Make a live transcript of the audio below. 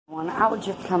I was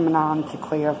just coming on to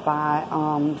clarify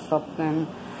something.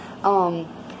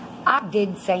 I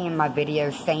did say in my video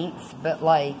saints, but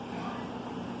like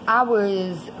I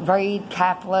was raised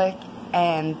Catholic,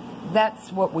 and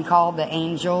that's what we call the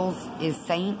angels is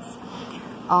saints.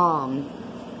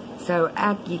 So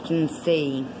as you can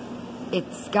see,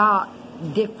 it's got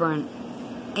different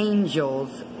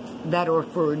angels that are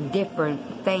for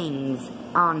different things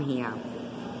on here.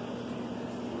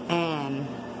 And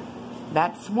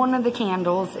that's one of the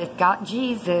candles. It's got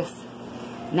Jesus.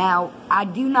 Now, I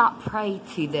do not pray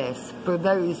to this for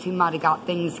those who might have got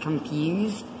things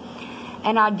confused.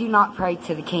 And I do not pray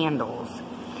to the candles.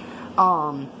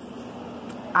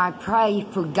 I pray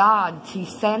for God to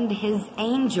send His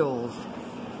angels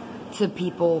to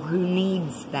people who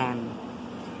needs them.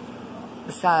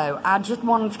 So, I just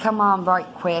wanted to come on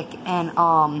right quick and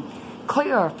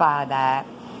clarify that.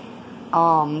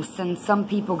 Since some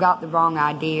people got the wrong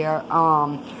idea.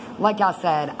 Like I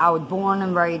said, I was born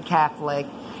and raised Catholic.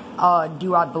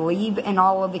 Do I believe in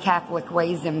all of the Catholic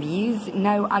ways and views?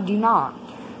 No, I do not.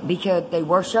 Because they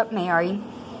worship Mary,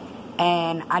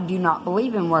 and I do not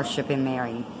believe in worshiping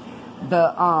Mary.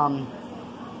 But,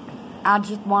 I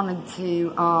just wanted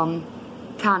to,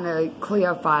 kind of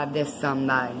clarify this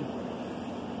someday.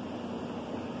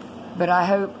 But I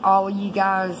hope all of you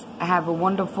guys have a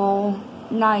wonderful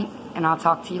night, and I'll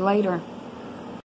talk to you later.